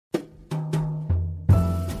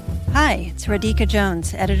Hi, it's Radhika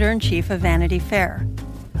Jones, Editor-in-Chief of Vanity Fair.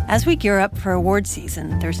 As we gear up for award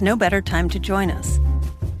season, there's no better time to join us.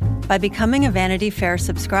 By becoming a Vanity Fair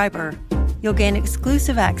subscriber, you'll gain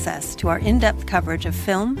exclusive access to our in-depth coverage of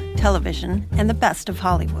film, television, and the best of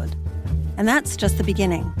Hollywood. And that's just the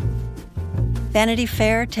beginning. Vanity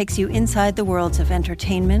Fair takes you inside the worlds of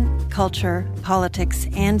entertainment, culture, politics,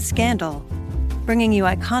 and scandal, bringing you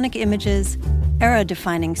iconic images,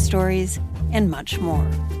 era-defining stories, and much more.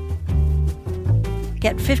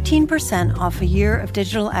 Get 15% off a year of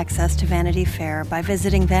digital access to Vanity Fair by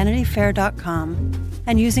visiting vanityfair.com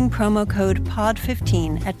and using promo code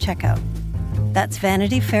POD15 at checkout. That's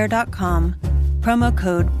vanityfair.com, promo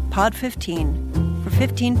code POD15 for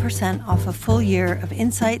 15% off a full year of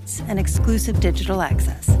insights and exclusive digital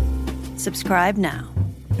access. Subscribe now.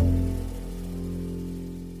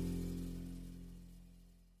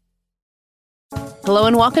 Hello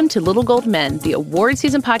and welcome to Little Gold Men, the award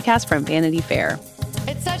season podcast from Vanity Fair.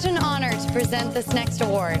 It's such an honor to present this next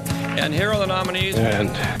award. And here are the nominees. And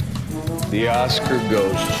the Oscar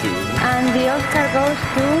goes to... And the Oscar goes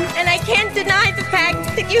to... And I can't deny the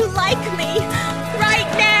fact that you like me. Right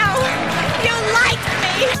now. You like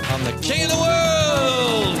me. I'm the king of the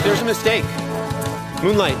world. There's a mistake.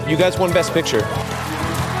 Moonlight, you guys won Best Picture.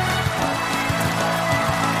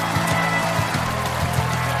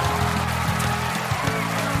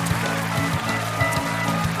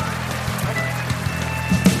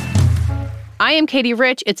 I am Katie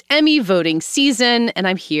Rich. It's Emmy voting season, and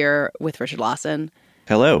I'm here with Richard Lawson.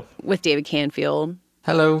 Hello. With David Canfield.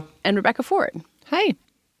 Hello. And Rebecca Ford. Hi.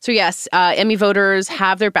 So yes, Emmy voters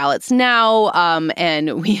have their ballots now,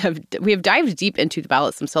 and we have dived deep into the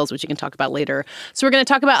ballots themselves, which you can talk about later. So we're going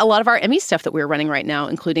to talk about a lot of our Emmy stuff that we're running right now,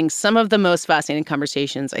 including some of the most fascinating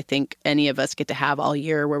conversations I think any of us get to have all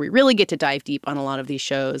year, where we really get to dive deep on a lot of these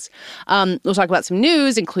shows. We'll talk about some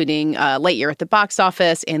news, including Lightyear at the box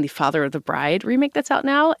office and the Father of the Bride remake that's out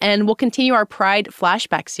now, and we'll continue our Pride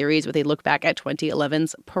flashback series with a look back at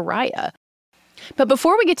 2011's Pariah. But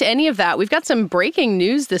before we get to any of that, we've got some breaking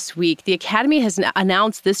news this week. The Academy has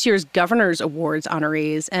announced this year's Governor's Awards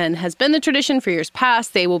honorees, and has been the tradition for years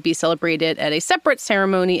past. They will be celebrated at a separate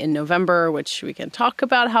ceremony in November, which we can talk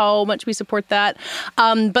about how much we support that.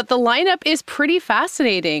 But the lineup is pretty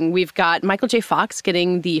fascinating. We've got Michael J. Fox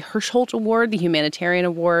getting the Hirschholt Award, the humanitarian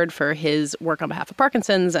award for his work on behalf of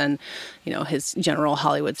Parkinson's and, you know, his general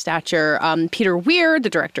Hollywood stature. Peter Weir, the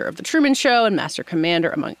director of The Truman Show and Master Commander,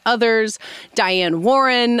 among others. Diane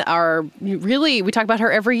Warren, we talk about her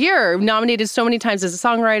every year, nominated so many times as a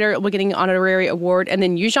songwriter, will getting an honorary award. And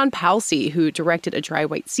then Yuuzhan Palcy, who directed A Dry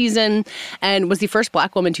White Season and was the first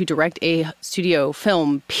Black woman to direct a studio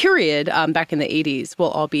film, period, back in the 80s,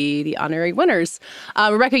 will all be the honorary winners.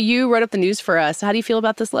 Rebecca, you wrote up the news for us. How do you feel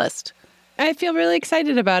about this list? I feel really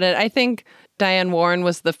excited about it. I think Diane Warren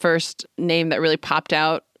was the first name that really popped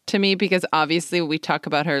out to me, because obviously we talk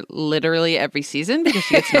about her literally every season because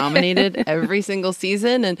she gets nominated every single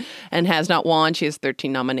season and has not won. She has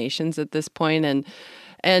 13 nominations at this point.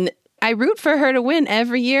 And I root for her to win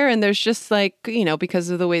every year. And there's just like, you know, because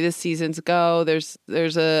of the way the seasons go, there's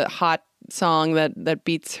a hot song that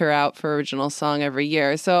beats her out for original song every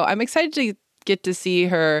year. So I'm excited to get to see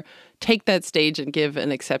her take that stage and give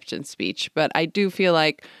an acceptance speech. But I do feel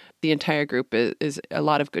like the entire group is a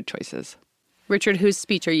lot of good choices. Richard, whose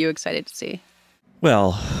speech are you excited to see?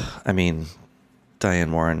 Well, I mean,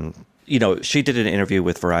 Diane Warren, you know, she did an interview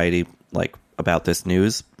with Variety, like, about this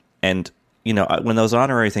news. And, you know, when those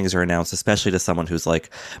honorary things are announced, especially to someone who's, like,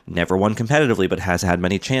 never won competitively but has had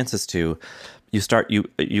many chances to,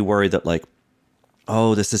 you worry that, like,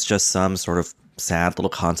 oh, this is just some sort of sad little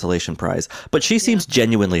consolation prize. But she seems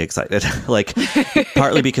genuinely excited, like,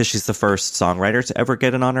 partly because she's the first songwriter to ever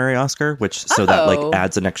get an honorary Oscar, that like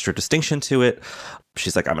adds an extra distinction to it.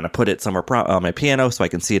 She's like, I'm going to put it somewhere on my piano so I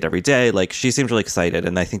can see it every day. Like, she seems really excited.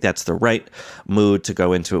 And I think that's the right mood to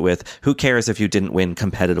go into it with. Who cares if you didn't win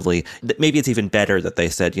competitively? Maybe it's even better that they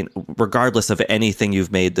said, you know, regardless of anything you've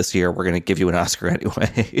made this year, we're going to give you an Oscar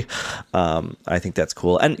anyway. I think that's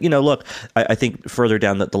cool. And, you know, look, I think further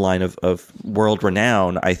down the line of world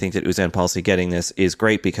renown, I think that Yuuzhan Palcy getting this is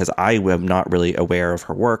great because I am not really aware of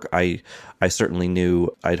her work. I certainly knew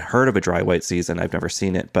I'd heard of A Dry White Season. I've never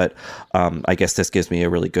seen it, but I guess this gives me a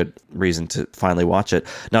really good reason to finally watch it.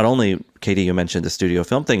 Not only, Katie, you mentioned the studio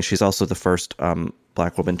film thing, she's also the first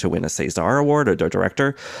Black woman to win a César Award, a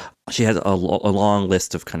director. She has a long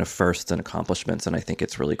list of kind of firsts and accomplishments, and I think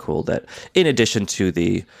it's really cool that in addition to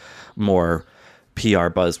the more PR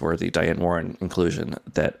buzzworthy Diane Warren inclusion,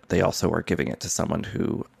 that they also are giving it to someone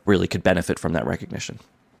who really could benefit from that recognition.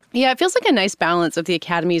 Yeah, it feels like a nice balance of the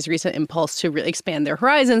Academy's recent impulse to really expand their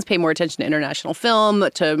horizons, pay more attention to international film,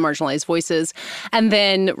 to marginalized voices, and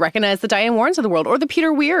then recognize the Diane Warrens of the world, or the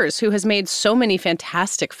Peter Weirs, who has made so many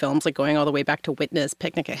fantastic films, like going all the way back to Witness,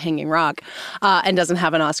 Picnic at Hanging Rock, and doesn't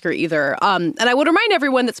have an Oscar either. And I would remind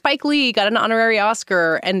everyone that Spike Lee got an honorary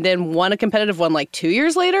Oscar and then won a competitive one like 2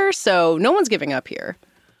 years later, so no one's giving up here.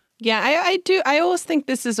 Yeah, I do. I always think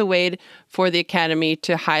this is a way for the Academy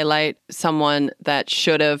to highlight someone that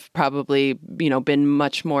should have probably, been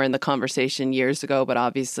much more in the conversation years ago. But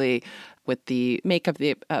obviously, with the makeup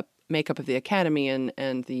of the Academy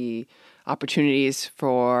and the opportunities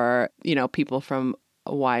for people from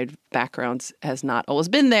wide backgrounds has not always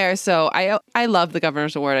been there. So I love the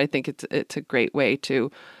Governor's Award. I think it's a great way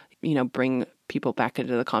to bring people back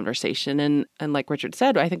into the conversation. And like Richard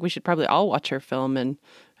said, I think we should probably all watch her film and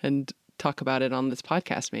talk about it on this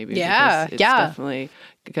podcast maybe. Yeah, because it's definitely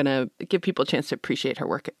going to give people a chance to appreciate her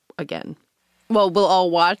work again. Well, we'll all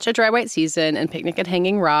watch A Dry White Season and Picnic at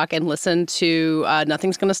Hanging Rock and listen to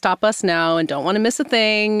Nothing's Gonna Stop Us Now and Don't Want to Miss a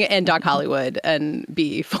Thing and Doc Hollywood and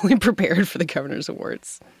be fully prepared for the Governor's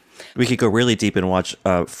Awards. We could go really deep and watch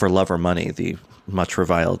For Love or Money, the much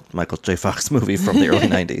reviled Michael J. Fox movie from the early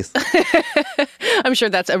 90s. I'm sure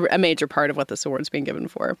that's a major part of what this award's being given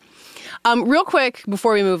for. Real quick,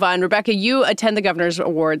 before we move on, Rebecca, you attend the Governor's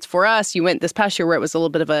Awards for us. You went this past year where it was a little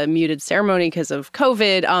bit of a muted ceremony because of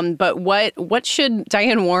COVID. But what should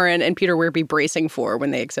Diane Warren and Peter Weir be bracing for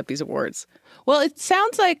when they accept these awards? Well, it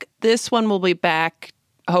sounds like this one will be back,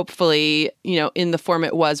 hopefully, in the form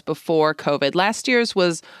it was before COVID. Last year's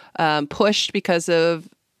was pushed because of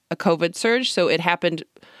a COVID surge. So it happened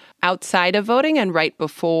outside of voting and right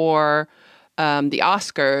before the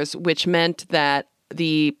Oscars, which meant that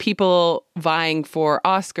the people vying for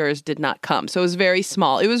Oscars did not come. So it was very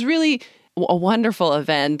small. It was really a wonderful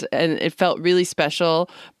event and it felt really special,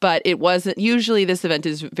 but it wasn't. Usually this event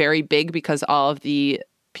is very big because all of the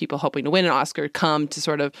people hoping to win an Oscar come to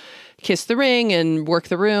sort of kiss the ring and work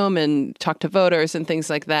the room and talk to voters and things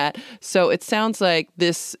like that. So it sounds like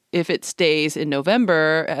this, if it stays in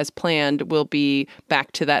November as planned, will be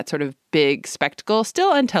back to that sort of big spectacle,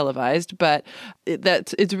 still untelevised, but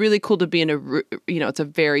it's really cool to be in it's a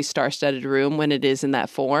very star-studded room when it is in that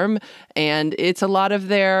form. And it's a lot of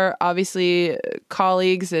their, obviously,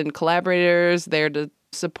 colleagues and collaborators there to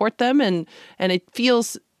support them. And it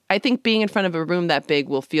feels, I think being in front of a room that big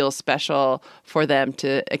will feel special for them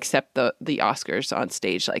to accept the Oscars on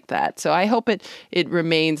stage like that. So I hope it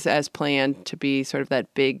remains as planned to be sort of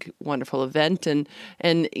that big, wonderful event. And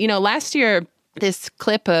last year, this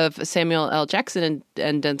clip of Samuel L. Jackson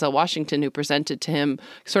and Denzel Washington, who presented to him,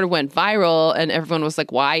 sort of went viral, and everyone was like,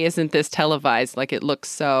 why isn't this televised? Like, it looks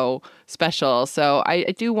so special. So I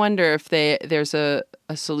do wonder if there's a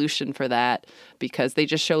solution for that, because they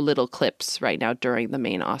just show little clips right now during the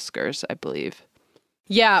main Oscars, I believe.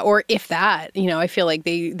 Yeah, or if that, I feel like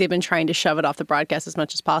they've been trying to shove it off the broadcast as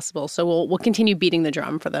much as possible. So we'll continue beating the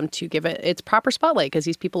drum for them to give it its proper spotlight, because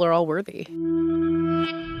these people are all worthy.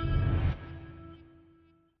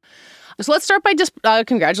 So let's start by just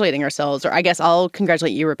congratulating ourselves, or I guess I'll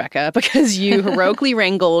congratulate you, Rebecca, because you heroically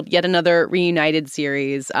wrangled yet another reunited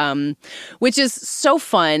series, which is so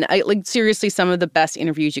fun. Seriously, some of the best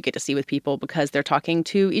interviews you get to see with people because they're talking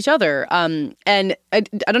to each other. And I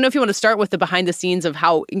don't know if you want to start with the behind the scenes of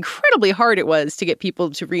how incredibly hard it was to get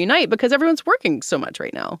people to reunite because everyone's working so much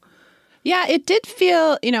right now. Yeah, it did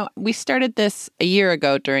feel, we started this a year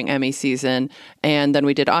ago during Emmy season, and then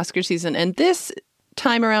we did Oscar season, and this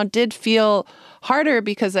time around did feel harder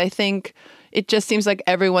because I think it just seems like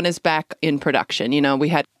everyone is back in production. We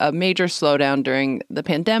had a major slowdown during the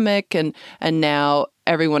pandemic and now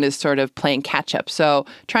everyone is sort of playing catch up. So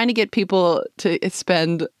trying to get people to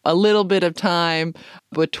spend a little bit of time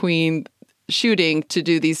between shooting to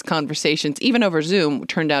do these conversations, even over Zoom,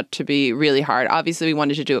 turned out to be really hard. Obviously, we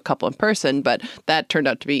wanted to do a couple in person, but that turned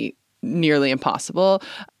out to be nearly impossible.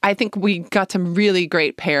 I think we got some really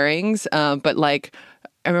great pairings, but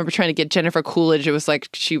I remember trying to get Jennifer Coolidge. It was like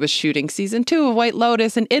she was shooting season 2 of White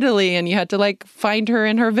Lotus in Italy, and you had to find her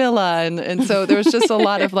in her villa, and so there was just a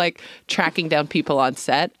lot of tracking down people on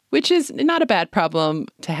set, which is not a bad problem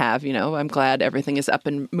to have. I'm glad everything is up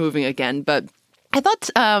and moving again, but I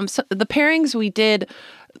thought so the pairings we did,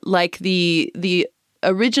 like the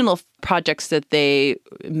original projects that they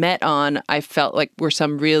met on, I felt like were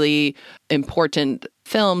some really important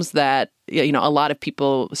films that, a lot of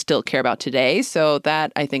people still care about today. So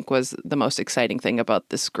that, I think, was the most exciting thing about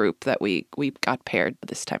this group that we got paired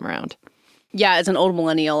this time around. Yeah, as an old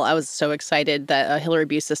millennial, I was so excited that Hillary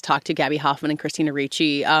Busis talked to Gabby Hoffman and Christina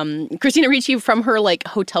Ricci. Christina Ricci from her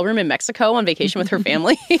hotel room in Mexico on vacation with her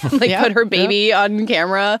family, put her baby on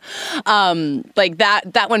camera.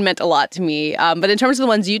 That one meant a lot to me. But in terms of the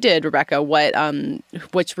ones you did, Rebecca,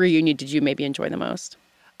 which reunion did you maybe enjoy the most?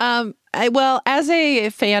 As a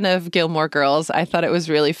fan of Gilmore Girls, I thought it was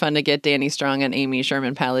really fun to get Danny Strong and Amy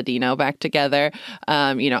Sherman-Palladino back together.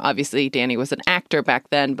 Obviously Danny was an actor back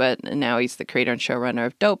then, but now he's the creator and showrunner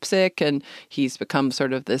of Dopesick, and he's become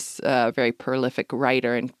sort of this very prolific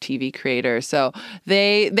writer and TV creator. So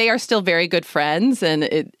they are still very good friends,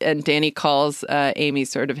 and Danny calls Amy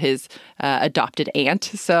sort of his adopted aunt.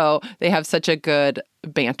 So they have such a good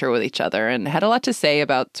banter with each other and had a lot to say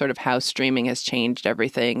about sort of how streaming has changed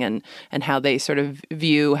everything and how they sort of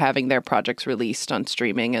view having their projects released on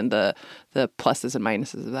streaming and the pluses and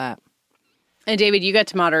minuses of that. And David, you got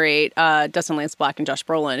to moderate Dustin Lance Black and Josh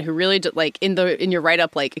Brolin, who really in your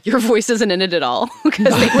write-up, your voice isn't in it at all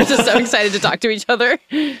because they were just so excited to talk to each other.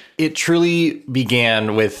 It truly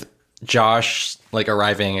began with Josh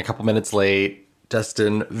arriving a couple minutes late.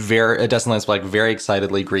 Dustin Lance Black very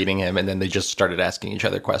excitedly greeting him, and then they just started asking each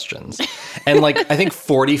other questions. And I think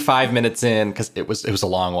 45 minutes in, because it was a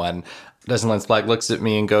long one, Dustin Lance Black looks at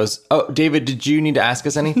me and goes, "Oh, David, did you need to ask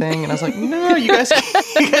us anything?" And I was like, "No, you guys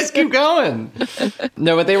keep going."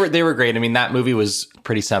 No, but they were great. I mean, that movie was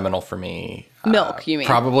pretty seminal for me. Milk, you mean?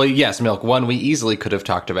 Probably, yes, Milk. One we easily could have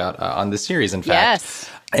talked about on this series, in fact. Yes.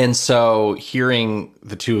 And so hearing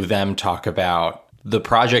the two of them talk about the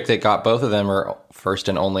project that got both of them are first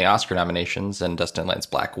and only Oscar nominations, and Dustin Lance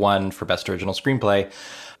Black won for Best Original Screenplay,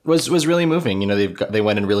 was really moving. They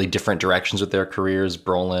went in really different directions with their careers.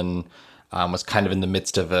 Brolin was kind of in the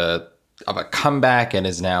midst of a comeback and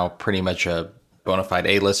is now pretty much a bona fide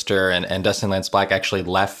A-lister, and Dustin Lance Black actually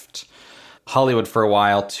left Hollywood for a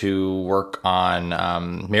while to work on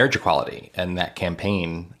marriage equality and that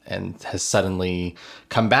campaign, and has suddenly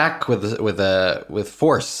come back with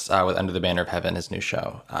force with Under the Banner of Heaven, his new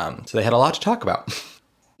show. So they had a lot to talk about.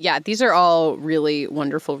 Yeah, these are all really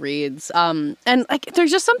wonderful reads. And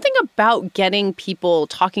there's just something about getting people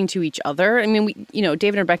talking to each other. I mean, David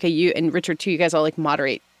and Rebecca, you and Richard too, you guys all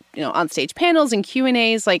moderate, on stage panels and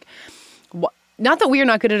Q&As. Not that we are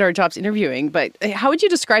not good at our jobs interviewing, but how would you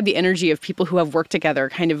describe the energy of people who have worked together,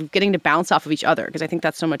 kind of getting to bounce off of each other? Because I think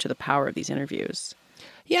that's so much of the power of these interviews.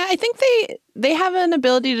 Yeah, I think they have an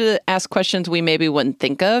ability to ask questions we maybe wouldn't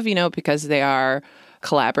think of, because they are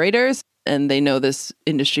collaborators and they know this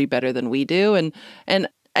industry better than we do. And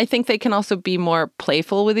I think they can also be more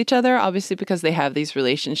playful with each other, obviously, because they have these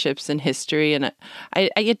relationships in history. And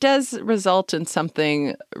it does result in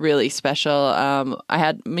something really special. I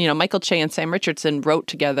had, Michael Che and Sam Richardson wrote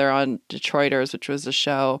together on Detroiters, which was a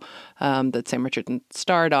show that Sam Richardson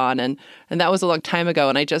starred on. And that was a long time ago.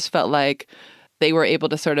 And I just felt like they were able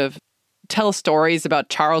to sort of tell stories about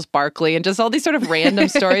Charles Barkley and just all these sort of random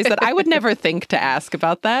stories that I would never think to ask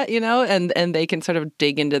about that, and they can sort of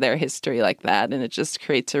dig into their history like that. And it just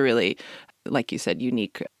creates a really, like you said,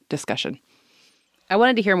 unique discussion. I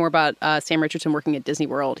wanted to hear more about Sam Richardson working at Disney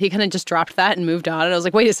World. He kind of just dropped that and moved on. And I was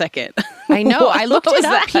like, wait a second. I know. I looked it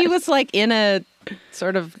up. He was in a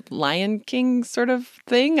sort of Lion King sort of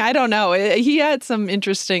thing. I don't know. He had some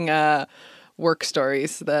interesting work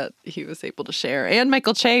stories that he was able to share. And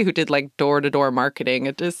Michael Che, who did door-to-door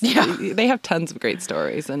marketing. They have tons of great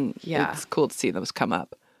stories, and it's cool to see those come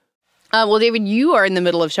up. Well, David, you are in the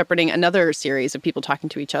middle of shepherding another series of people talking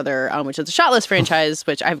to each other, which is the Shotless franchise,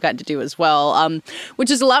 which I've gotten to do as well,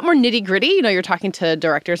 which is a lot more nitty-gritty. You're talking to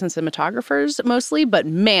directors and cinematographers mostly, but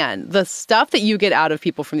man, the stuff that you get out of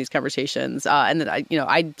people from these conversations, and then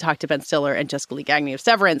I talked to Ben Stiller and Jessica Lee Gagne of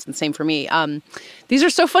Severance, and same for me. These are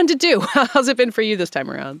so fun to do. How's it been for you this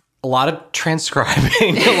time around? A lot of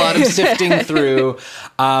transcribing, a lot of sifting through,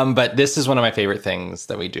 but this is one of my favorite things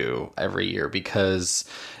that we do every year, because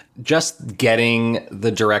just getting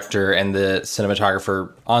the director and the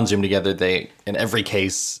cinematographer on Zoom together, they, in every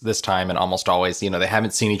case this time and almost always, they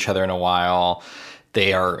haven't seen each other in a while.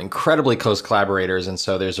 They are incredibly close collaborators. And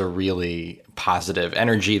so there's a really positive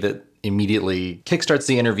energy that immediately kickstarts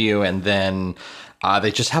the interview. And then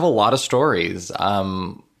they just have a lot of stories.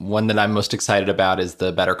 One that I'm most excited about is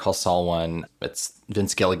the Better Call Saul one. It's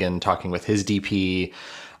Vince Gilligan talking with his DP.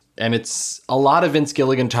 And it's a lot of Vince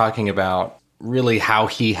Gilligan talking about really how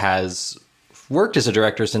he has worked as a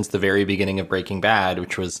director since the very beginning of Breaking Bad,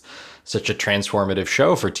 which was such a transformative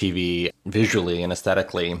show for TV visually and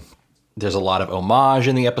aesthetically. There's a lot of homage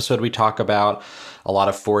in the episode we talk about, a lot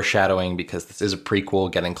of foreshadowing, because this is a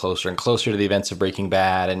prequel getting closer and closer to the events of Breaking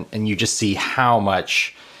Bad. And you just see how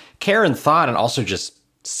much care and thought, and also just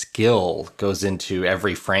skill goes into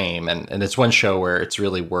every frame. And it's one show where it's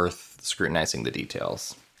really worth scrutinizing the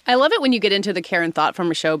details. I love it when you get into the care and thought from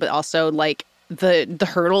a show, but also like the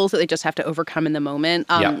hurdles that they just have to overcome in the moment.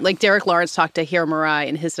 Like Derek Lawrence talked to Hiro Murai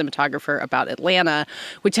and his cinematographer about Atlanta,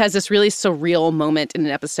 which has this really surreal moment in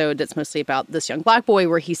an episode that's mostly about this young Black boy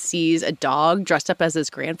where he sees a dog dressed up as his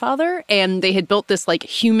grandfather. And they had built this like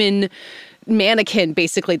human mannequin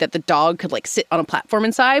basically that the dog could like sit on a platform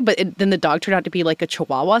inside, but then the dog turned out to be like a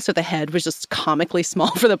chihuahua, so the head was just comically small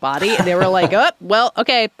for the body, and they were like, oh, well,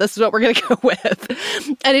 okay, this is what we're gonna go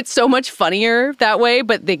with. And it's so much funnier that way,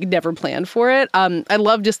 but they never planned for it. I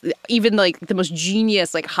love just even like the most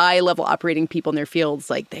genius, like high level operating people in their fields,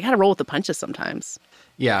 like they gotta roll with the punches sometimes.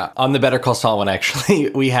 Yeah, on the Better Call Saul one,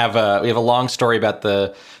 actually, we have a long story about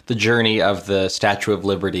the journey of the Statue of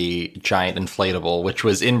Liberty giant inflatable, which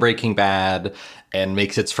was in Breaking Bad and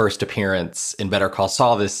makes its first appearance in Better Call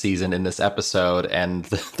Saul this season in this episode, and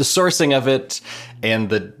the sourcing of it and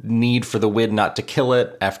the need for the Wid not to kill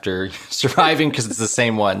it after surviving, because it's the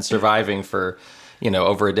same one, surviving for,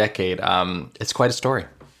 over a decade. It's quite a story.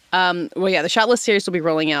 Well, yeah, the Shotlist series will be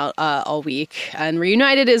rolling out all week, and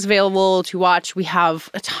Reunited is available to watch. We have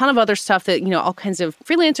a ton of other stuff that, all kinds of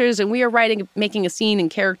freelancers, and we are writing, making a scene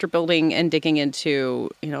and character building and digging into,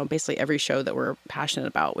 basically every show that we're passionate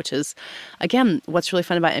about, which is, again, what's really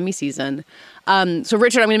fun about Emmy season. So,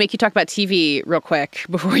 Richard, I'm going to make you talk about TV real quick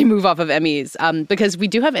before we move off of Emmys, because we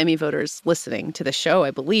do have Emmy voters listening to the show,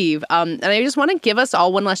 I believe. And I just want to give us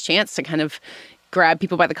all one last chance to kind of grab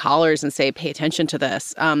people by the collars and say, pay attention to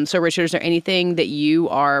this. So, Richard, is there anything that you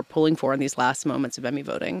are pulling for in these last moments of Emmy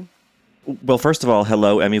voting? Well, first of all,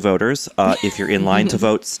 hello, Emmy voters. If you're in line to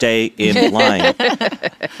vote, stay in line.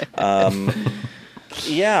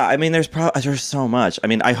 Yeah, I mean, there's so much. I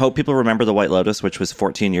mean, I hope people remember The White Lotus, which was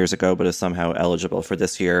 14 years ago, but is somehow eligible for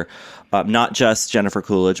this year. Not just Jennifer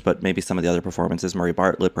Coolidge, but maybe some of the other performances, Murray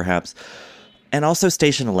Bartlett, perhaps. And also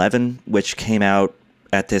Station 11, which came out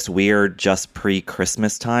at this weird just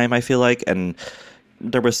pre-Christmas time, I feel like. And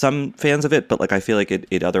there were some fans of it, but like I feel like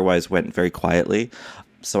it otherwise went very quietly.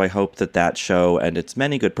 So I hope that show and its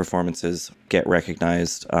many good performances get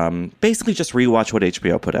recognized. Basically just rewatch what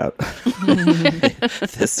HBO put out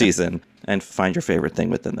this season and find your favorite thing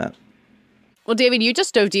within that. Well, David, you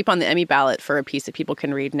just dove deep on the Emmy ballot for a piece that people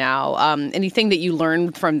can read now. Anything that you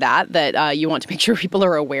learned from that you want to make sure people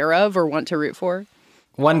are aware of or want to root for?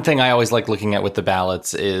 One thing I always like looking at with the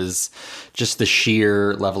ballots is just the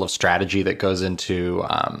sheer level of strategy that goes into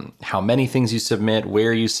how many things you submit,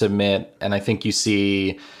 where you submit. And I think you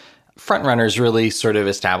see frontrunners really sort of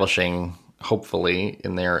establishing, hopefully,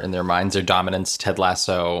 in their minds, their dominance. Ted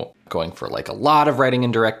Lasso going for like a lot of writing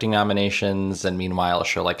and directing nominations. And meanwhile, a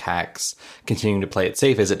show like Hacks continuing to play it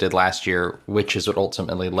safe as it did last year, which is what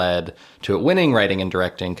ultimately led to it winning writing and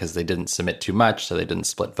directing because they didn't submit too much, so they didn't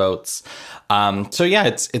split votes. So yeah,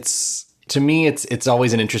 it's to me, it's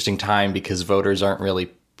always an interesting time because voters aren't really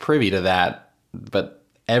privy to that, but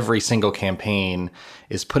every single campaign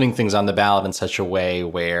is putting things on the ballot in such a way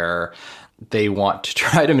where they want to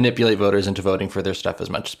try to manipulate voters into voting for their stuff as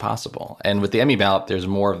much as possible. And with the Emmy ballot, there's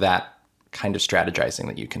more of that kind of strategizing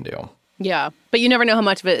that you can do. Yeah, but you never know how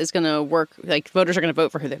much of it is going to work. Like, voters are going to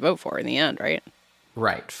vote for who they vote for in the end, right?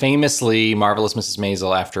 Right. Famously, Marvelous Mrs.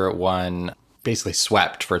 Maisel, after it won, basically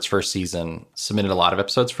swept for its first season, submitted a lot of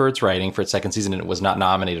episodes for its writing for its second season, and it was not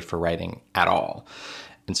nominated for writing at all.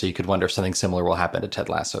 And so you could wonder if something similar will happen to Ted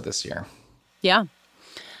Lasso this year. Yeah.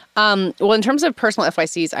 Well, in terms of personal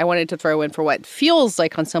FYCs, I wanted to throw in for what feels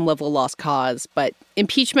like on some level a lost cause, but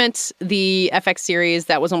Impeachment, the FX series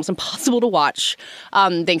that was almost impossible to watch,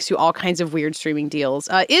 thanks to all kinds of weird streaming deals,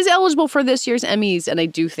 is eligible for this year's Emmys, and I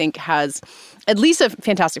do think has at least a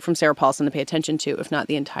fantastic from Sarah Paulson to pay attention to, if not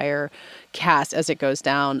the entire cast as it goes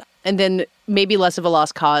down. And then maybe less of a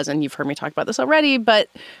lost cause, and you've heard me talk about this already, but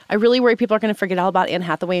I really worry people are going to forget all about Anne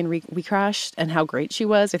Hathaway and We Crashed and how great she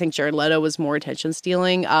was. I think Jared Leto was more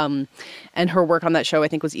attention-stealing, and her work on that show I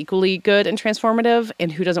think was equally good and transformative,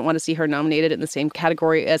 and who doesn't want to see her nominated in the same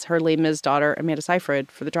category as her Les Mis daughter, Amanda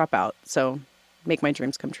Seyfried, for The Dropout. So make my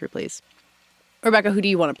dreams come true, please. Rebecca, who do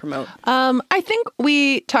you want to promote? I think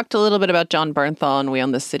we talked a little bit about John Bernthal and We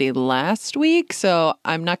Own the City last week, so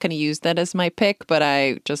I'm not going to use that as my pick, but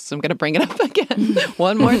I'm going to bring it up again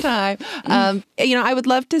one more time. I would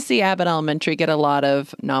love to see Abbott Elementary get a lot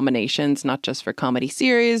of nominations, not just for comedy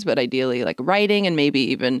series, but ideally like writing and maybe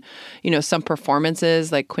even, some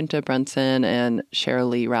performances like Quinta Brunson and Sheryl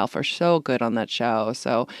Lee Ralph are so good on that show.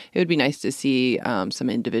 So it would be nice to see some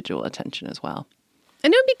individual attention as well.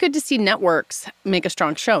 And it would be good to see networks make a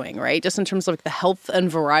strong showing, right? Just in terms of like the health and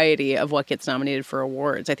variety of what gets nominated for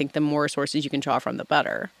awards. I think the more sources you can draw from, the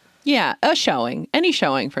better. Yeah, a showing. Any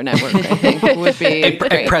showing for network, I think, would be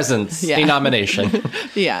a presence, a nomination.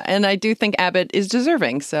 Yeah, and I do think Abbott is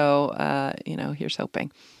deserving. So, here's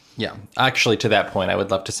hoping. Yeah. Actually, to that point, I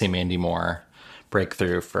would love to see Mandy Moore break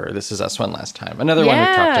through for This Is Us one last time. Another one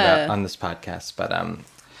we've talked about on this podcast. But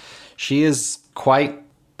she is quite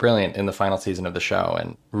brilliant in the final season of the show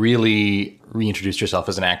and really reintroduced herself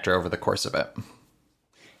as an actor over the course of it.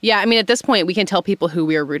 Yeah, I mean, at this point, we can tell people who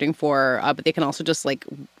we are rooting for, but they can also just like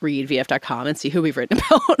read VF.com and see who we've written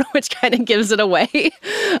about, which kind of gives it away.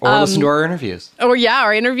 Or listen to our interviews. Or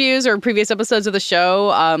our interviews or previous episodes of the show.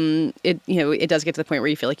 It does get to the point where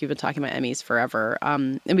you feel like you've been talking about Emmys forever,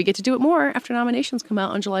 and we get to do it more after nominations come out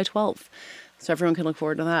on July 12th, so everyone can look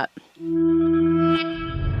forward to that.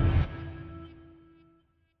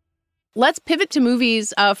 Let's pivot to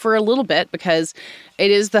movies for a little bit because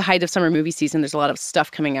it is the height of summer movie season. There's a lot of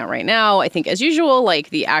stuff coming out right now. I think, as usual, like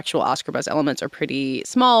the actual Oscar buzz elements are pretty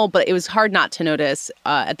small, but it was hard not to notice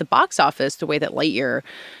at the box office the way that Lightyear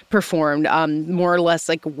performed, more or less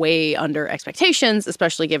like way under expectations,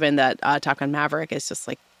 especially given that Top Gun Maverick is just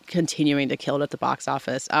like continuing to kill it at the box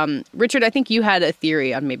office. Richard, I think you had a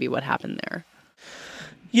theory on maybe what happened there.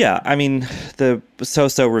 Yeah, I mean, the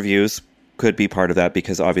so-so reviews could be part of that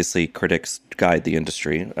because obviously critics guide the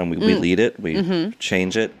industry and we lead it, we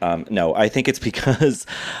change it. No, I think it's because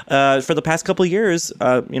for the past couple of years,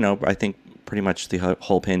 I think pretty much the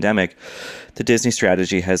whole pandemic, the Disney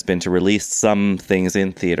strategy has been to release some things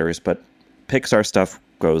in theaters, but Pixar stuff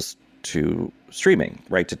goes to streaming,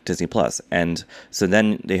 right, to Disney Plus. And so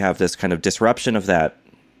then they have this kind of disruption of that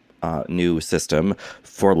new system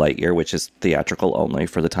for Lightyear, which is theatrical only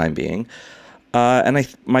for the time being. And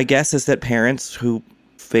my guess is that parents who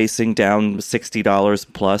facing down $60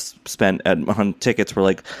 plus spent on tickets were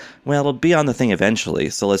like, well, it'll be on the thing eventually,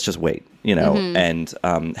 so let's just wait, And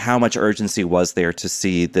how much urgency was there to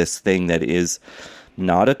see this thing that is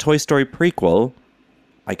not a Toy Story prequel?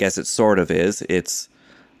 I guess it sort of is. It's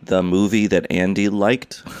the movie that Andy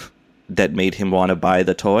liked that made him want to buy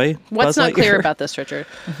the toy. What's not clear about this, Richard?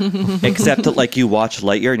 Except that, like, you watch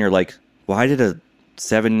Lightyear and you're like, why did a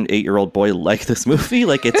 7-8-year-old boy like this movie?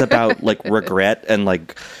 Like, it's about like regret and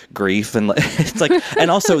like grief and it's like, and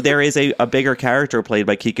also there is a bigger character played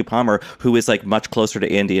by Keke Palmer who is like much closer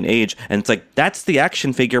to Andy in age, and it's like that's the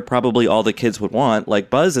action figure probably all the kids would want. Like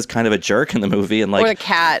Buzz is kind of a jerk in the movie, and like, or the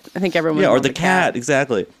cat. I think everyone or the cat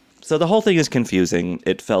exactly. So the whole thing is confusing.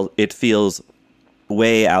 It feels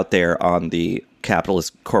way out there on the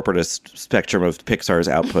capitalist corporatist spectrum of Pixar's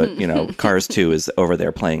output. Cars 2 is over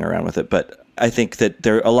there playing around with it, but I think that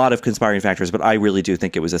there are a lot of conspiring factors, but I really do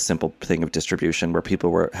think it was a simple thing of distribution where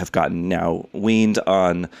people have gotten now weaned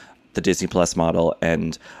on the Disney Plus model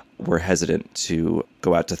and were hesitant to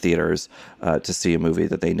go out to theaters to see a movie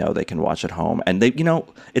that they know they can watch at home. And they,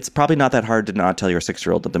 it's probably not that hard to not tell your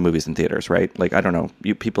 6-year-old that the movie's in theaters, right? Like, I don't know,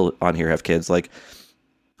 you people on here have kids, like,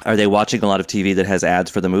 are they watching a lot of TV that has ads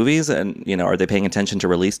for the movies? And, are they paying attention to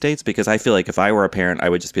release dates? Because I feel like if I were a parent, I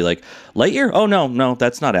would just be like, Lightyear? Oh, no,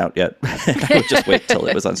 that's not out yet. I would just wait till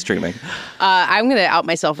it was on streaming. I'm going to out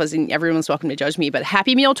myself as in everyone's welcome to judge me, but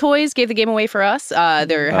Happy Meal toys gave the game away for us.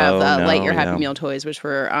 Lightyear Happy Meal toys, which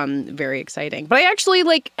were very exciting. But I actually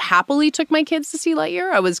happily took my kids to see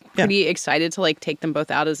Lightyear. I was pretty excited to take them both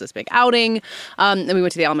out as this big outing. And we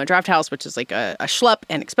went to the Alamo Drafthouse, which is like a schlep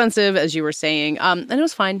and expensive, as you were saying. And it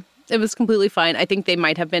was fine. It was completely fine. I think they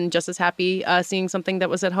might have been just as happy seeing something that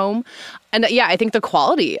was at home. And I think the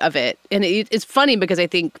quality of it, and it's funny because I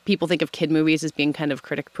think people think of kid movies as being kind of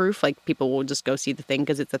critic proof. Like people will just go see the thing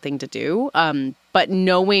because it's a thing to do. But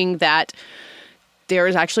knowing that there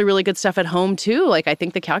is actually really good stuff at home too, I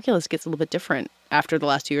think the calculus gets a little bit different after the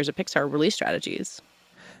last 2 years of Pixar release strategies.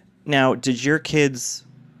 Now, did your kids...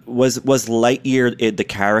 Was Lightyear the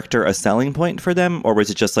character a selling point for them, or was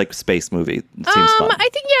it just space movie? It seems fun. I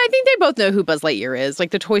think they both know who Buzz Lightyear is.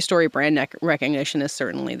 The Toy Story brand recognition is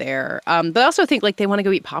certainly there. But I also think they want to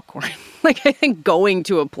go eat popcorn. I think going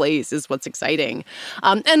to a place is what's exciting.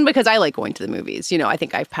 And because I like going to the movies, I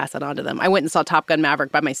think I've passed that on to them. I went and saw Top Gun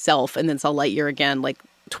Maverick by myself, and then saw Lightyear again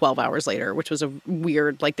 12 hours later, which was a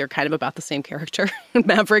weird, they're kind of about the same character,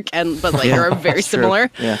 Maverick and Buzz Lightyear are very similar.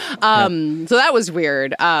 Yeah. So that was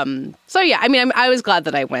weird. I was glad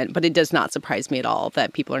that I went, but it does not surprise me at all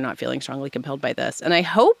that people are not feeling strongly compelled by this. And I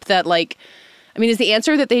hope that is the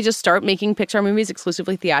answer that they just start making Pixar movies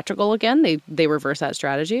exclusively theatrical again? They reverse that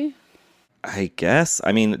strategy? I guess.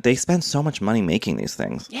 I mean, they spend so much money making these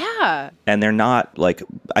things. Yeah. And they're not like,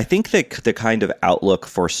 I think that the kind of outlook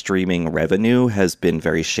for streaming revenue has been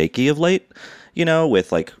very shaky of late, you know,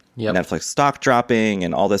 with like Netflix stock dropping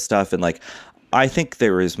and all this stuff. And like, I think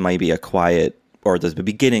there is maybe a quiet, or the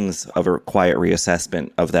beginnings of a quiet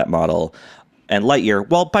reassessment of that model. And Lightyear,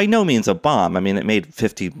 well, by no means a bomb. I mean, it made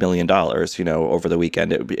 $50 million, you know, over the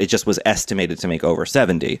weekend. It just was estimated to make over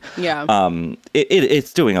 70. Yeah.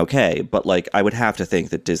 It's doing okay, but like, I would have to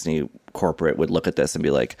think that Disney corporate would look at this and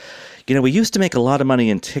be like, you know, we used to make a lot of money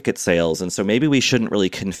in ticket sales, and so maybe we shouldn't really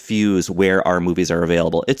confuse where our movies are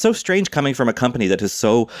available. It's so strange coming from a company that has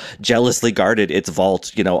so jealously guarded its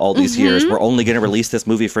vault, you know, all these years. We're only going to release this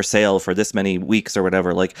movie for sale for this many weeks or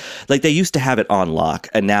whatever. Like they used to have it on lock,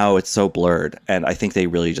 and now it's so blurred. And I think they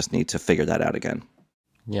really just need to figure that out again.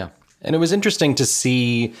 Yeah. And it was interesting to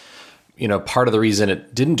see, you know, part of the reason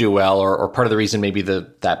it didn't do well, or part of the reason maybe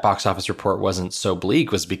that box office report wasn't so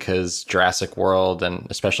bleak, was because Jurassic World and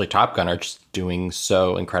especially Top Gun are just doing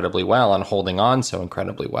so incredibly well and holding on so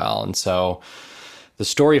incredibly well. And so the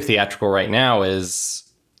story of theatrical right now is,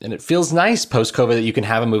 and it feels nice post-COVID that you can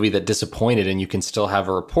have a movie that disappointed and you can still have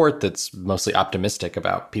a report that's mostly optimistic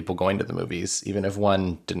about people going to the movies, even if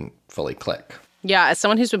one didn't fully click. Yeah, as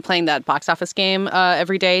someone who's been playing that box office game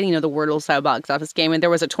every day, you know, the Wordle-style box office game, and there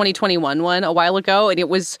was a 2021 one a while ago, and it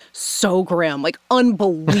was so grim, like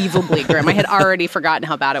unbelievably grim. I had already forgotten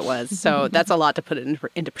how bad it was, so that's a lot to put it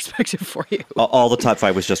into perspective for you. All the top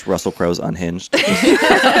 5 was just Russell Crowe's Unhinged.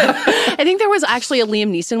 I think there was actually a Liam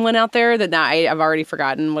Neeson one out there that now I've already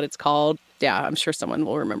forgotten what it's called. Yeah, I'm sure someone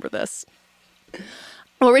will remember this.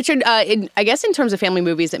 Well, Richard, I guess in terms of family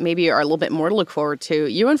movies that maybe are a little bit more to look forward to,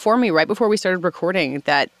 you informed me right before we started recording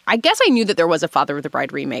that I guess I knew that there was a Father of the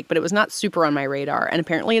Bride remake, but it was not super on my radar. And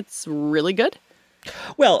apparently it's really good.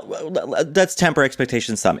 Well, let's temper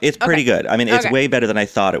expectations some. It's pretty good. I mean, it's way better than I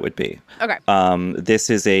thought it would be. Okay.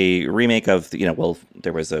 This is a remake of, you know, well,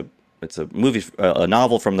 it's a movie, a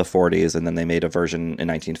novel from the 40s, and then they made a version in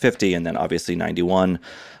 1950, and then obviously 91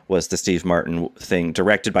 was the Steve Martin thing,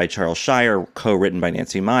 directed by Charles Shire, co-written by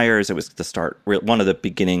Nancy Meyers. It was the start, one of the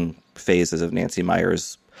beginning phases of Nancy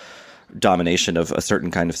Meyers' domination of a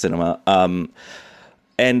certain kind of cinema.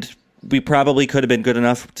 And we probably could have been good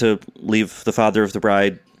enough to leave the Father of the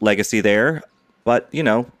Bride legacy there, but, you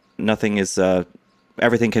know, nothing is...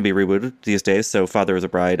 everything can be rebooted these days, so Father of the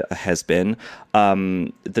Bride has been.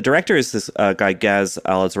 The director is this guy, Gaz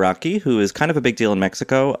Alazraqui, who is kind of a big deal in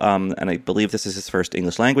Mexico, and I believe this is his first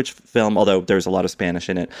English-language film, although there's a lot of Spanish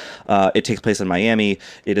in it. It takes place in Miami.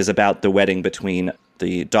 It is about the wedding between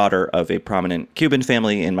the daughter of a prominent Cuban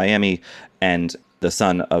family in Miami and the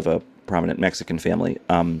son of a prominent Mexican family.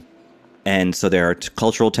 And so there are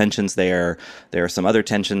cultural tensions there. There are some other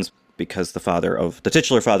tensions because the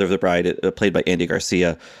titular father of the bride, played by Andy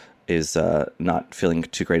Garcia, is not feeling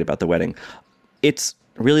too great about the wedding. It's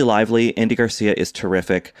really lively. Andy Garcia is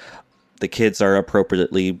terrific. The kids are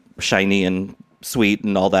appropriately shiny and sweet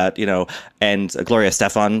and all that, you know. And Gloria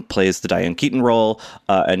Estefan plays the Diane Keaton role,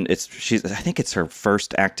 and I think it's her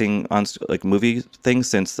first acting on like movie thing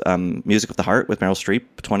since Music of the Heart with Meryl Streep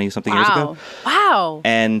 20-something years ago. Wow.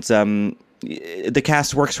 And the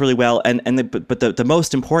cast works really well, but the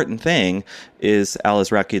most important thing is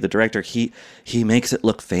Alazraqui, the director. He makes it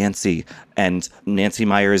look fancy and Nancy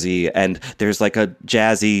Meyers-y, and there's like a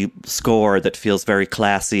jazzy score that feels very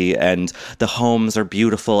classy, and the homes are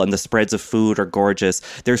beautiful, and the spreads of food are gorgeous.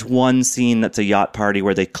 There's one scene that's a yacht party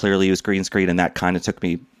where they clearly use green screen, and that kind of took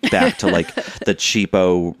me back to like the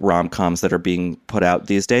cheapo rom-coms that are being put out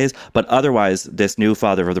these days. But otherwise, this new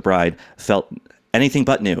Father of the Bride felt anything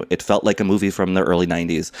but new. It felt like a movie from the early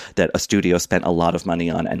 90s that a studio spent a lot of money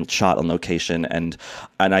on and shot on location. And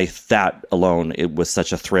that alone, it was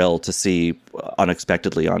such a thrill to see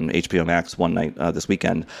unexpectedly on HBO Max one night this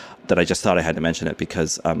weekend that I just thought I had to mention it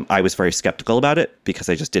because I was very skeptical about it because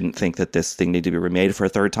I just didn't think that this thing needed to be remade for a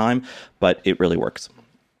third time, but it really works.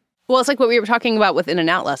 Well, it's like what we were talking about with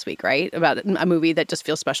In-N-Out last week, right? About a movie that just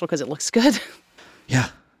feels special because it looks good. Yeah.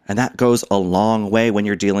 And that goes a long way when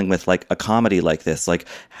you're dealing with like a comedy like this. Like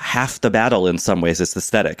half the battle in some ways is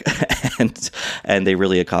aesthetic, and they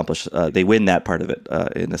really accomplish. They win that part of it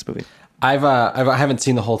in this movie. I haven't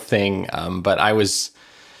seen the whole thing, but I was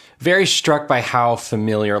very struck by how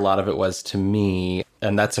familiar a lot of it was to me,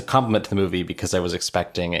 and that's a compliment to the movie because I was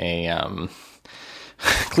expecting a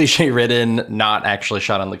cliche-ridden, not actually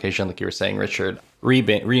shot on location, like you were saying, Richard,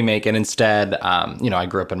 remake. And instead, I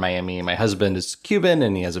grew up in Miami. My husband is Cuban,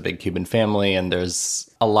 and he has a big Cuban family. And there's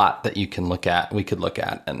a lot that we could look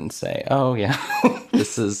at and say, oh, yeah,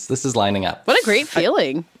 this is lining up. What a great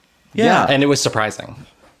feeling. Yeah. And it was surprising.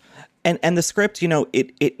 And the script,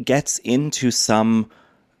 it gets into some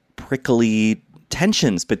prickly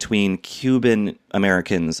tensions between Cuban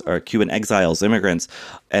Americans or Cuban exiles, immigrants,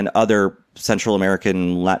 and other Central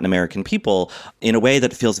American, Latin American people in a way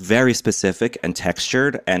that feels very specific and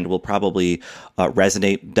textured and will probably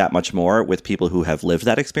resonate that much more with people who have lived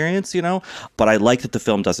that experience, But I like that the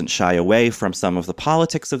film doesn't shy away from some of the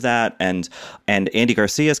politics of that. And Andy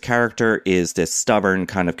Garcia's character is this stubborn,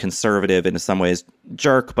 kind of conservative, in some ways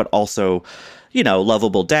jerk, but also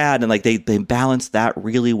lovable dad. And like they balance that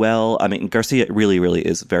really well. I mean, Garcia really, really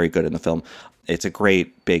is very good in the film. It's a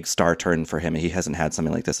great big star turn for him. He hasn't had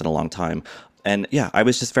something like this in a long time. And yeah, I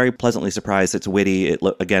was just very pleasantly surprised. It's witty. It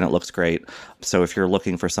looks great. So if you're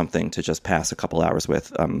looking for something to just pass a couple hours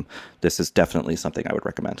with, this is definitely something I would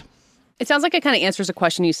recommend. It sounds like it kind of answers a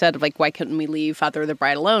question you said of like, why couldn't we leave Father of the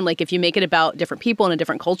Bride alone? Like, if you make it about different people in a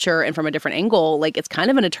different culture and from a different angle, like it's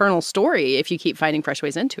kind of an eternal story if you keep finding fresh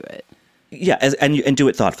ways into it. Yeah, and do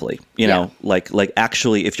it thoughtfully, like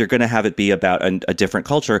actually, if you're going to have it be about a different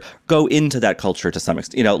culture, go into that culture to some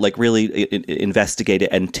extent, like really investigate it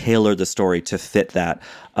and tailor the story to fit that.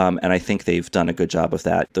 And I think they've done a good job of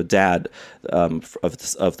that. The dad of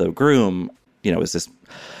the groom, is this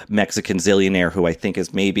Mexican zillionaire who I think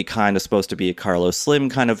is maybe kind of supposed to be a Carlos Slim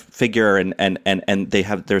kind of figure, and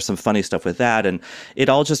there's some funny stuff with that, and it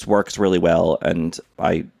all just works really well. And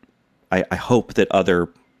I hope that other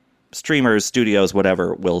streamers, studios,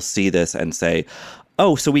 whatever, will see this and say,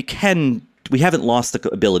 oh, so we haven't lost the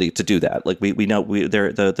ability to do that. Like we know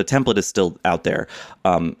the template is still out there.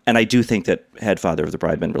 And I do think that had Father of the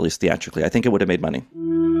Bride been released theatrically, I think it would have made money.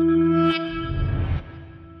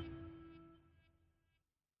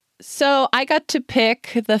 So I got to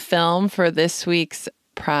pick the film for this week's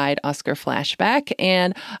Pride Oscar Flashback,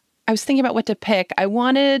 and I was thinking about what to pick. I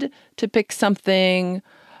wanted to pick something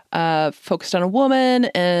focused on a woman,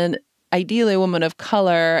 and ideally a woman of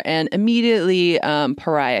color, and immediately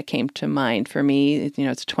Pariah came to mind for me. It's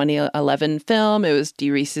a 2011 film. It was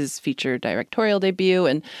Dee Reese's feature directorial debut,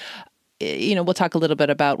 and we'll talk a little bit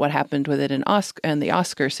about what happened with it in the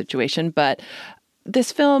Oscar situation. But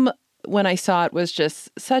this film, when I saw it, was just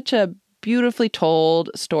such a beautifully told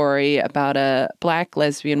story about a Black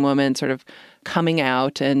lesbian woman sort of coming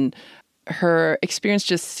out, and her experience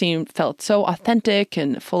just felt so authentic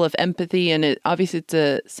and full of empathy. And obviously it's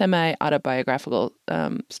a semi-autobiographical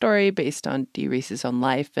story based on Dee Reese's own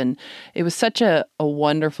life. And it was such a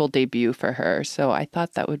wonderful debut for her. So I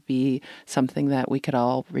thought that would be something that we could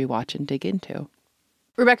all rewatch and dig into.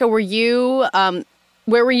 Rebecca, where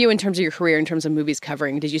were you in terms of your career, in terms of movies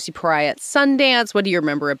covering? Did you see Pariah at Sundance? What do you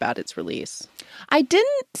remember about its release? I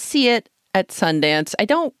didn't see it at Sundance. I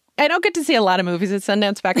don't get to see a lot of movies at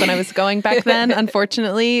Sundance back when I was going back then,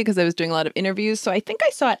 unfortunately, because I was doing a lot of interviews. So I think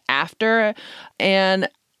I saw it after, and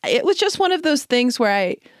it was just one of those things where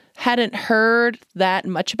I hadn't heard that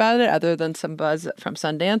much about it other than some buzz from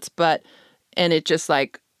Sundance, and it just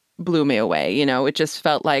like blew me away. It just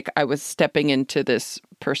felt like I was stepping into this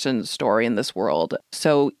person's story in this world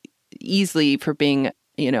so easily for being,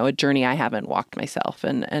 a journey I haven't walked myself,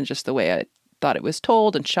 and just the way I thought it was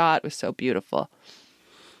told and shot was so beautiful.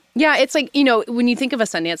 Yeah, it's like, when you think of a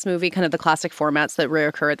Sundance movie, kind of the classic formats that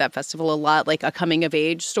reoccur at that festival a lot, like a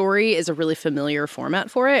coming-of-age story is a really familiar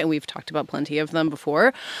format for it, and we've talked about plenty of them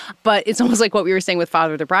before. But it's almost like what we were saying with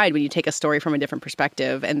Father of the Bride, when you take a story from a different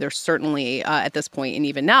perspective, and there's certainly, at this point, and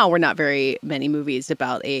even now, we're not very many movies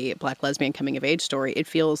about a Black lesbian coming-of-age story. It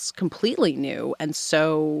feels completely new and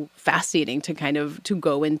so fascinating to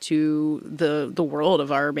go into the world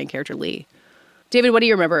of our main character, Lee. David, what do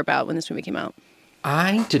you remember about when this movie came out?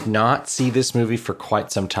 I did not see this movie for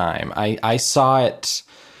quite some time. I saw it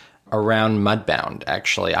around Mudbound,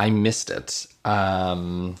 actually. I missed it.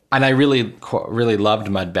 And I really loved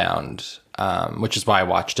Mudbound, which is why I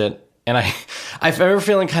watched it. And I remember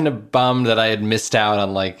feeling kind of bummed that I had missed out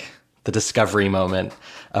on like the discovery moment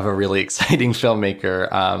of a really exciting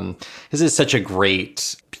filmmaker. This is such a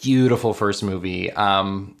great, beautiful first movie.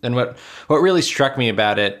 And what really struck me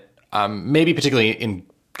about it, maybe particularly in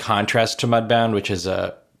contrast to Mudbound, which is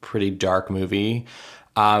a pretty dark movie,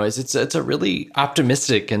 is it's a really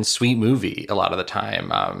optimistic and sweet movie a lot of the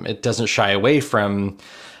time. It doesn't shy away from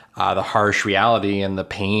the harsh reality and the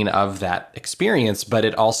pain of that experience, but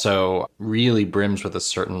it also really brims with a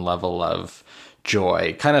certain level of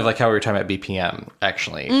joy, kind of like how we were talking about BPM,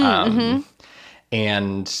 actually.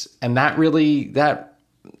 And that really, that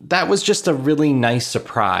was just a really nice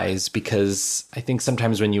surprise, because I think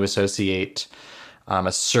sometimes when you associate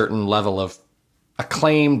a certain level of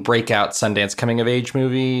acclaimed breakout Sundance coming of age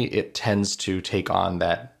movie, it tends to take on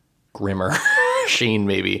that grimmer Sheen,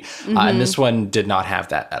 maybe. And this one did not have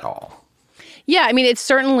that at all. Yeah, I mean, it's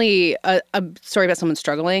certainly a story about someone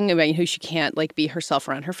struggling, about who she can't be herself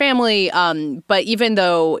around her family. But even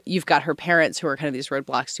though you've got her parents who are kind of these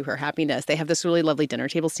roadblocks to her happiness, they have this really lovely dinner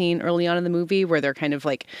table scene early on in the movie where they're kind of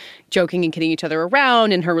joking and kidding each other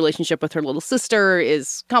around. And her relationship with her little sister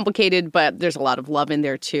is complicated, but there's a lot of love in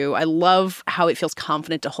there too. I love how it feels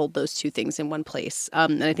confident to hold those two things in one place.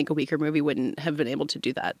 And I think a weaker movie wouldn't have been able to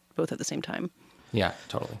do that both at the same time. Yeah,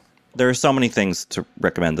 totally. There are so many things to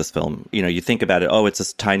recommend this film. You think about it, it's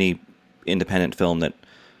this tiny independent film that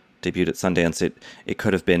debuted at Sundance. It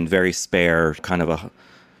could have been very spare, kind of a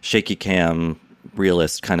shaky cam,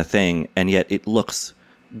 realist kind of thing, and yet it looks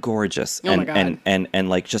gorgeous and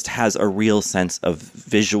just has a real sense of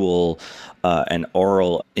visual and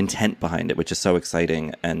oral intent behind it, which is so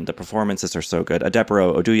exciting. And the performances are so good.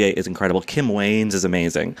 Adepero Oduye is incredible. Kim Waynes is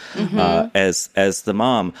amazing as the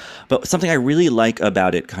mom. But something I really like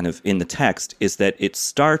about it kind of in the text is that it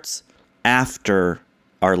starts after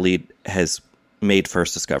our lead has made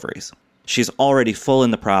first discoveries. She's already full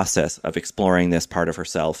in the process of exploring this part of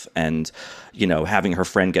herself and, having her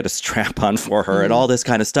friend get a strap on for her and all this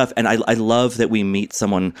kind of stuff. And I love that we meet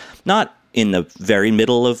someone not in the very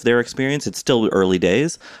middle of their experience. It's still early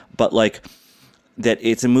days, but that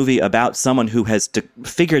it's a movie about someone who has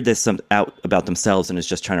figured this out about themselves and is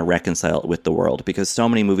just trying to reconcile it with the world. Because so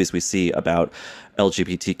many movies we see about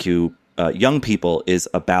LGBTQ young people is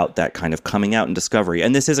about that kind of coming out and discovery.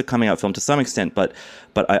 And this is a coming out film to some extent, but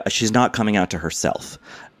she's not coming out to herself.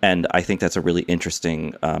 And I think that's a really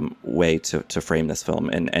interesting way to frame this film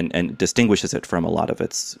and distinguishes it from a lot of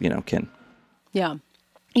its, kin. Yeah.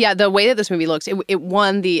 Yeah, the way that this movie looks, it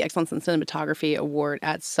won the Excellence in Cinematography Award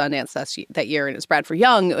at Sundance that year, and it was Bradford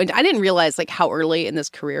Young. And I didn't realize how early in this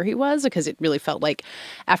career he was, because it really felt like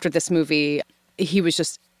after this movie, he was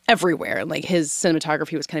just everywhere. His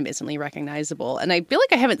cinematography was kind of instantly recognizable. And I feel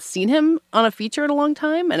like I haven't seen him on a feature in a long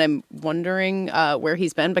time, and I'm wondering where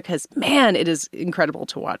he's been, because, man, it is incredible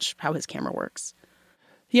to watch how his camera works.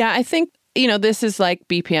 Yeah, I think, this is like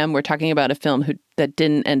BPM. We're talking about a film that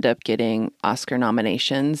didn't end up getting Oscar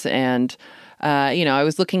nominations. And, I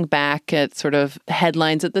was looking back at sort of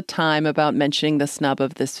headlines at the time about mentioning the snub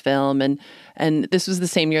of this film. And this was the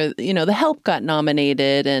same year, The Help got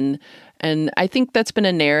nominated. And I think that's been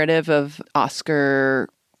a narrative of Oscar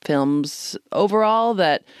films overall,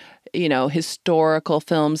 that, historical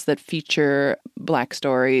films that feature Black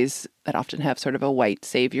stories that often have sort of a white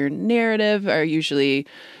savior narrative are usually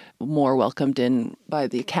more welcomed in by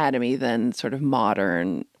the Academy than sort of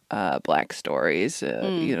modern Black stories.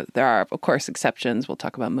 There are, of course, exceptions. We'll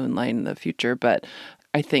talk about Moonlight in the future, but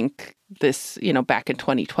I think this, back in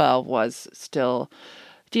 2012 was still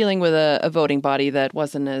dealing with a voting body that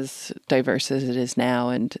wasn't as diverse as it is now.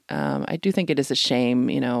 And I do think it is a shame,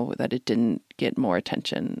 that it didn't get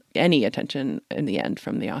any attention in the end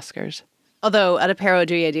from the Oscars. Although Adepero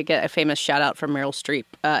Oduye did get a famous shout out from Meryl Streep,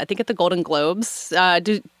 I think at the Golden Globes.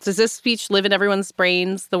 Does this speech live in everyone's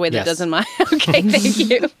brains the way that it does in mine? Okay, thank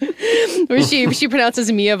you. Where she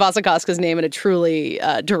pronounces Mia Wasikowska's name in a truly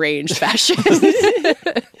deranged fashion.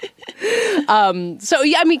 So,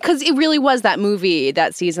 yeah, I mean, because it really was that movie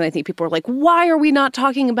that season. I think people were like, why are we not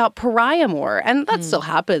talking about Pariah more? And that still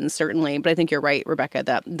happens, certainly. But I think you're right, Rebecca,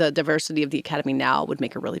 that the diversity of the Academy now would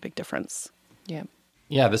make a really big difference. Yeah.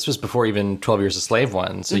 Yeah, this was before even 12 Years a Slave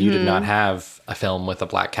won. So you did not have a film with a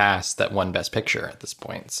Black cast that won Best Picture at this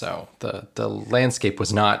point. So the landscape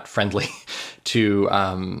was not friendly to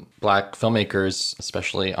Black filmmakers,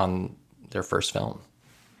 especially on their first film.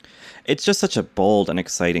 It's just such a bold and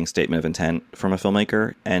exciting statement of intent from a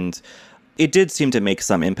filmmaker. And it did seem to make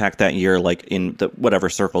some impact that year, in the whatever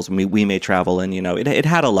circles we may travel in. It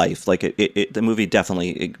had a life. The movie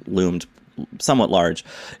definitely loomed somewhat large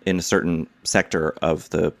in a certain sector of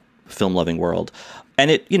the film-loving world. And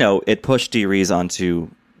it pushed Dee Rees onto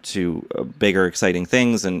bigger, exciting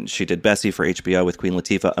things. And she did Bessie for HBO with Queen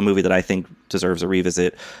Latifah, a movie that I think deserves a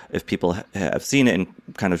revisit if people have seen it and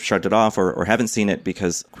kind of shrugged it off or haven't seen it,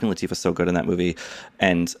 because Queen Latifah's so good in that movie.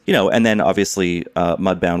 And, and then obviously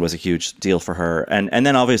Mudbound was a huge deal for her. And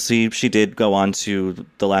then obviously she did go on to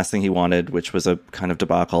The Last Thing He Wanted, which was a kind of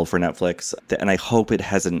debacle for Netflix. And I hope it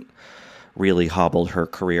hasn't really hobbled her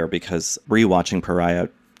career, because rewatching Pariah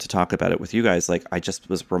to talk about it with you guys, I just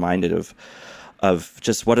was reminded of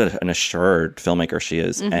just what an assured filmmaker she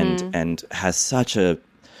is, and has such a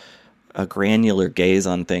granular gaze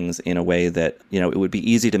on things in a way that, it would be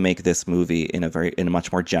easy to make this movie in a much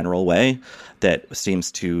more general way that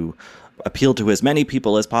seems to appeal to as many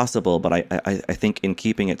people as possible. But I think in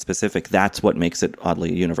keeping it specific, that's what makes it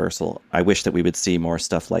oddly universal. I wish that we would see more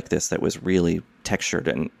stuff like this that was really textured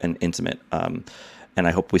and intimate. And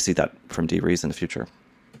I hope we see that from Dee Rees in the future.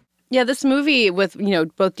 Yeah, this movie with,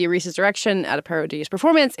 both Dee Rees' direction, Ada Parodi's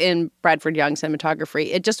performance, and Bradford Young's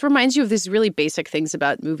cinematography, it just reminds you of these really basic things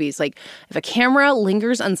about movies. Like if a camera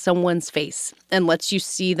lingers on someone's face and lets you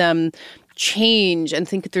see them change and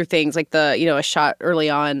think through things like a shot early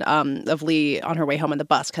on of Lee on her way home on the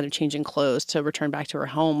bus, kind of changing clothes to return back to her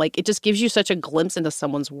home. Like it just gives you such a glimpse into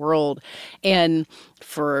someone's world. And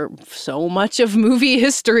for so much of movie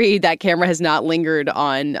history, that camera has not lingered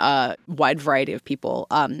on a wide variety of people.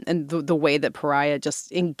 And the way that Pariah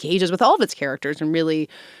just engages with all of its characters and really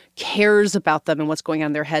cares about them and what's going on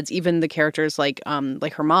in their heads. Even the characters like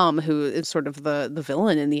her mom, who is sort of the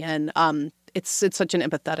villain in the end. It's such an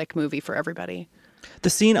empathetic movie for everybody. The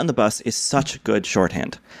scene on the bus is such good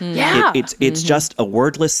shorthand. Yeah. It's just a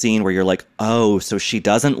wordless scene where you're like, oh, so she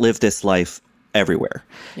doesn't live this life everywhere,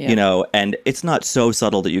 and it's not so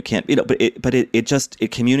subtle that you can't, but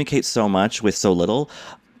it communicates so much with so little.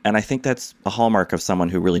 And I think that's a hallmark of someone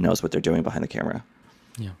who really knows what they're doing behind the camera.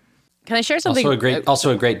 Yeah. Can I share something? Also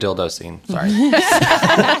a great dildo scene. Sorry.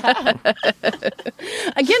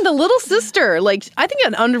 Again, the little sister. Like I think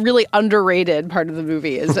an really underrated part of the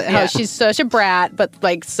movie is how she's such a brat, but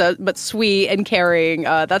but sweet and caring.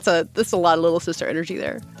 That's a lot of little sister energy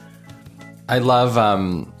there. I love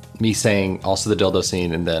me saying also the dildo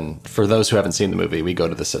scene, and then for those who haven't seen the movie, we go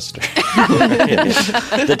to the sister.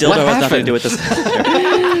 The dildo has nothing to do with the sister.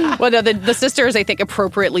 Well, no, the sister is, I think,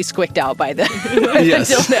 appropriately squicked out by the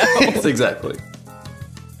yes. dildo. Yes, exactly.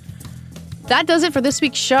 That does it for this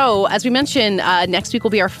week's show. As we mentioned, next week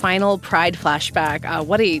will be our final Pride flashback.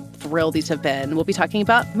 What a thrill these have been. We'll be talking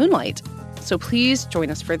about Moonlight. So please join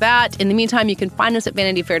us for that. In the meantime, you can find us at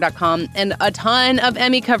VanityFair.com and a ton of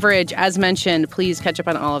Emmy coverage. As mentioned, please catch up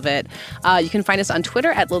on all of it. You can find us on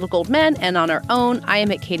Twitter at Little Gold Men and on our own. I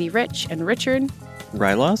am at Katie Rich, and Richard.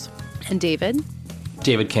 Rylaws. And David.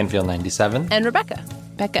 David Canfield 97. And Rebecca.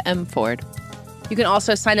 Becca M. Ford. You can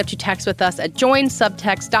also sign up to text with us at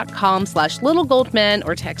joinsubtext.com/littlegoldmen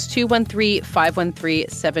or text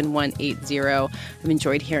 213-513-7180. I've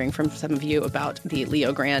enjoyed hearing from some of you about the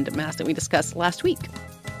Leo Grand mask that we discussed last week.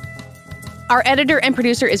 Our editor and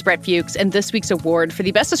producer is Brett Fuchs, and this week's award for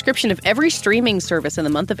the best description of every streaming service in the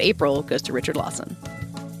month of April goes to Richard Lawson.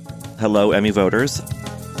 Hello, Emmy voters.